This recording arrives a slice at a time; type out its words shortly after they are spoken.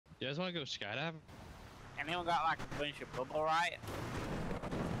You guys want to go skydiving? Anyone got like a bunch of bubble wrap?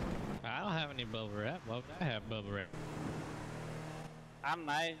 I don't have any bubble wrap. Why would I have bubble wrap? I don't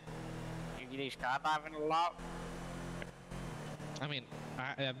know. You do skydiving a lot? I mean,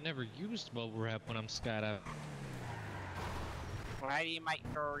 I've never used bubble wrap when I'm skydiving. Well, how do you make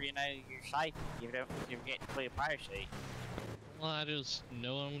sure you know you're safe if you don't get to clear parachute? Well, I just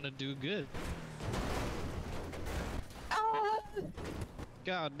know I'm gonna do good.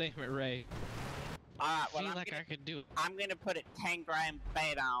 God damn it, Ray. Alright, well, I feel like I could do it. I'm gonna put a 10-gram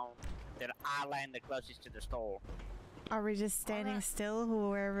bet on that I land the closest to the store. Are we just standing still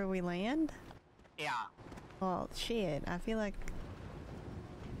wherever we land? Yeah. Well, shit, I feel like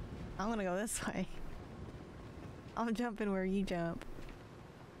I'm gonna go this way. I'm jumping where you jump.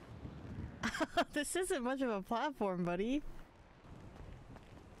 This isn't much of a platform, buddy.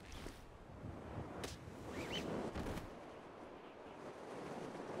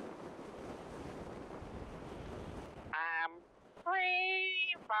 I'm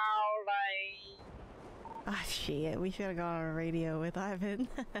free falling. Ah, shit, we should have gone on a radio with Ivan.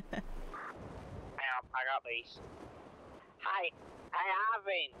 Yeah, I got these. Hey,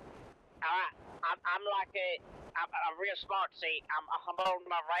 Ivan. Alright, I'm real smart, see. I'm holding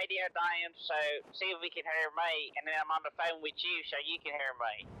my radio down, so see if we can hear me, and then I'm on the phone with you, so you can hear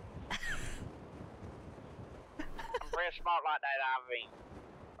me. I'm real smart like that, Ivan.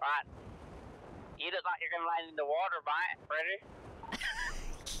 Right. You look like you're gonna land in the water, mate. Ready?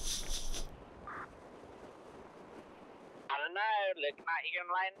 I don't know, looking like you're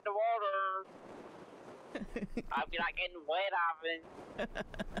gonna land in the water. I feel like getting wet, Ivan.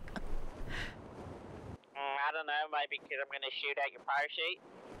 I don't know, maybe because I'm gonna shoot out your parachute.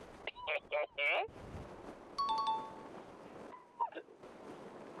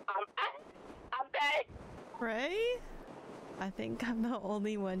 I'm dead. Ray? I think I'm the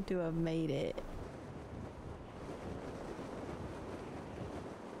only one to have made it.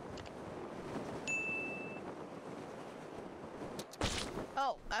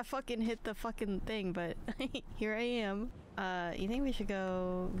 Oh, I fucking hit the fucking thing, but here I am. You think we should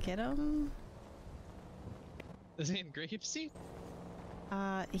go get him? Is he in Grapeseed?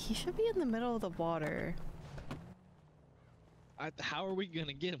 He should be in the middle of the water. How are we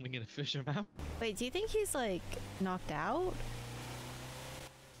gonna get him? We gonna fish him out? Wait, do you think he's like knocked out?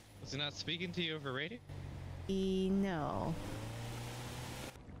 Was he not speaking to you over radio? No.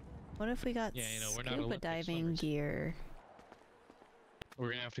 What if we got we're not scuba Olympic diving swimmers. gear?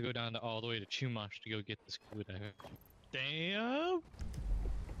 We're gonna have to go down all the way to Chumash to go get the scuba diver. Damn!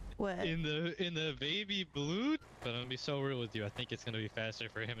 What? In the baby blue? But I'm gonna be so real with you, I think it's gonna be faster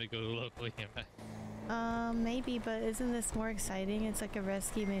for him to go to locally. Maybe, but isn't this more exciting? It's like a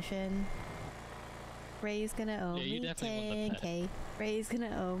rescue mission. Ray's gonna owe me 10K. Ray's gonna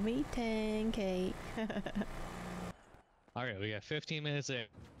owe me 10K. Alright, we got 15 minutes there.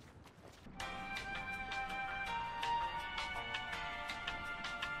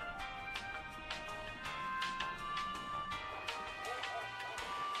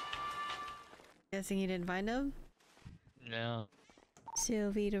 Guessing you didn't find him? No.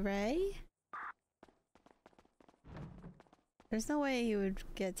 Sylvie to Ray? There's no way he would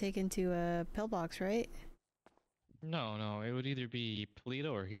get taken to a pillbox, right? No, it would either be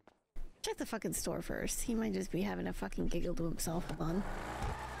Polito or he. Check the fucking store first. He might just be having a fucking giggle to himself. Hold on.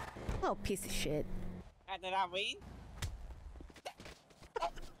 Oh, piece of shit. What did I mean?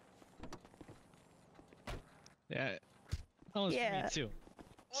 Yeah. Almost me too.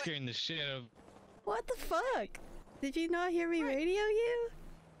 Scaring the shit out of. What the fuck? Did you not hear me radio you?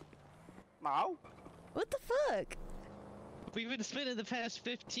 No. What the fuck? We've been spending the past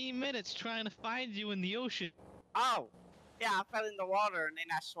 15 minutes trying to find you in the ocean. Oh, yeah, I fell in the water and then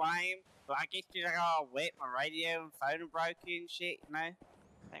I swam. But I guess because I got all wet, my radio and phone broke and shit, you know?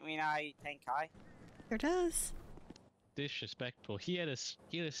 Think we know how you think, Sure does. Disrespectful. He had us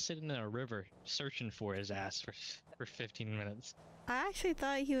sitting in a river searching for his ass for 15 minutes. I actually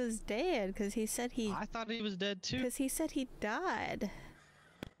thought he was dead because he said he. I thought he was dead too. Because he said he died.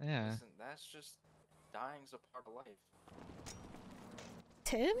 Yeah. Listen, that's just dying's a part of life.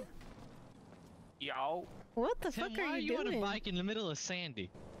 Tim? Yo. What the Tim, fuck are why you doing? on a bike in the middle of Sandy?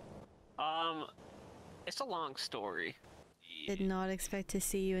 It's a long story. Did not expect to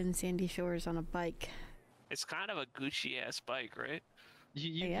see you in Sandy Shores on a bike. It's kind of a Gucci-ass bike, right?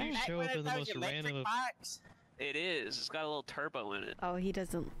 You Yeah. show up in the most electric random. bikes? It is. It's got a little turbo in it. Oh, he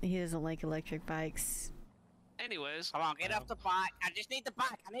doesn't like electric bikes. Anyways. Come on, get off the bike. I just need the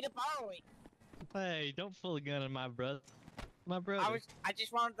bike. I need to borrow it. Hey, don't pull a gun on my brother. My brother. I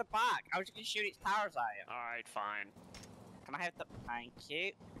just wanted the bike. I was gonna shoot its tires out. Alright, fine. Can I have the... Thank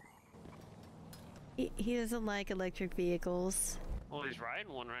you. He doesn't like electric vehicles. Well, he's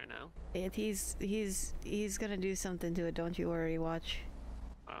riding one right now. He's gonna do something to it. Don't you worry. Watch.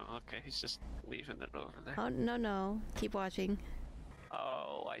 Oh, okay. He's just leaving it over there. Oh no! Keep watching.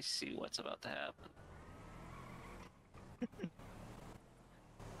 Oh, I see what's about to happen.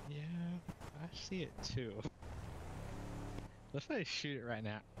 Yeah, I see it too. Let's say shoot it right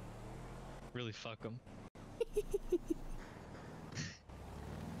now. Really fuck him.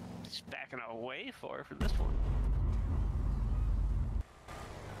 He's backing away for this one.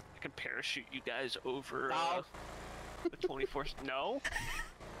 I can parachute you guys over the 24. No?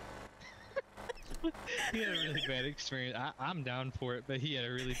 He had a really bad experience. I'm down for it, but he had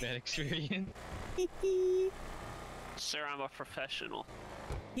a really bad experience. Sir, I'm a professional.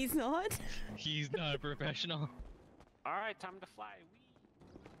 He's not? He's not a professional. Alright, time to fly.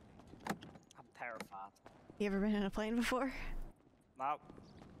 Whee! I'm terrified. You ever been in a plane before? No.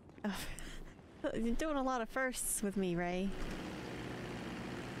 You're doing a lot of firsts with me, Ray.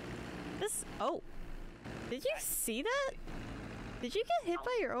 Oh! Did you see that? Did you get hit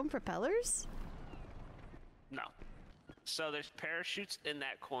by your own propellers? No. So there's parachutes in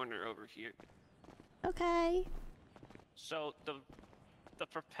that corner over here. Okay. So the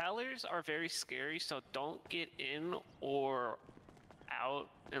propellers are very scary, so don't get in or out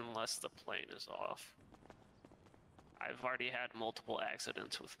unless the plane is off. I've already had multiple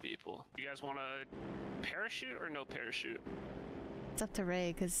accidents with people. You guys want to parachute or no parachute? It's up to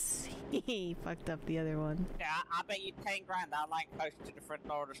Ray, because he fucked up the other one. Yeah, I bet you 10 grand that lamp post to the front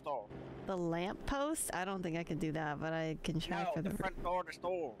door of the store. The lamp post? I don't think I can do that, but I can try No, for the front door of the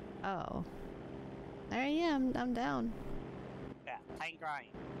store. Oh. Alright, yeah, I'm down. Yeah, 10 grand.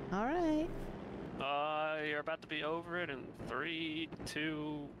 Alright. You're about to be over it in 3,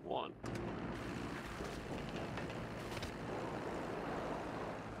 2, 1.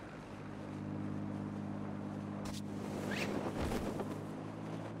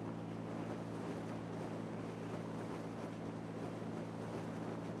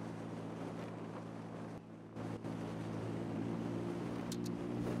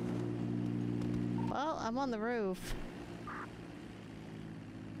 Well, I'm on the roof.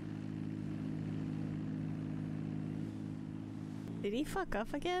 Did he fuck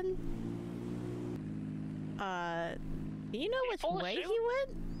up again? Do you know which way he went?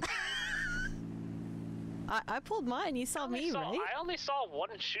 I pulled mine, you saw me, right? I only saw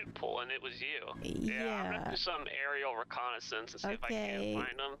one shoot pull, and it was you. Yeah, I'm gonna do some aerial reconnaissance and see if I can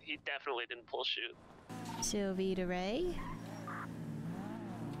find him. He definitely didn't pull shoot. Sylvie to Ray.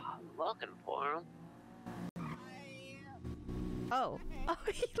 I'm looking for him. Oh,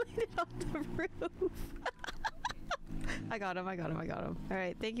 he landed on the roof. I got him. All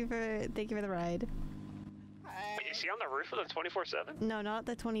right, thank you for the ride. Wait, is he on the roof of the 24/7? No, not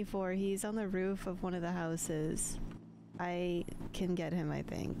the 24. He's on the roof of one of the houses. I can get him, I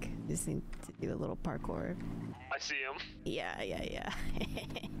think. Just need to do a little parkour. I see him. Yeah.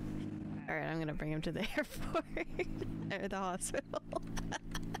 All right, I'm gonna bring him to the airport or the hospital.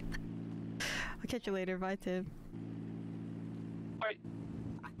 I'll catch you later. Bye, Tim.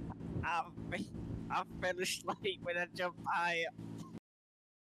 I fell asleep when I jumped high.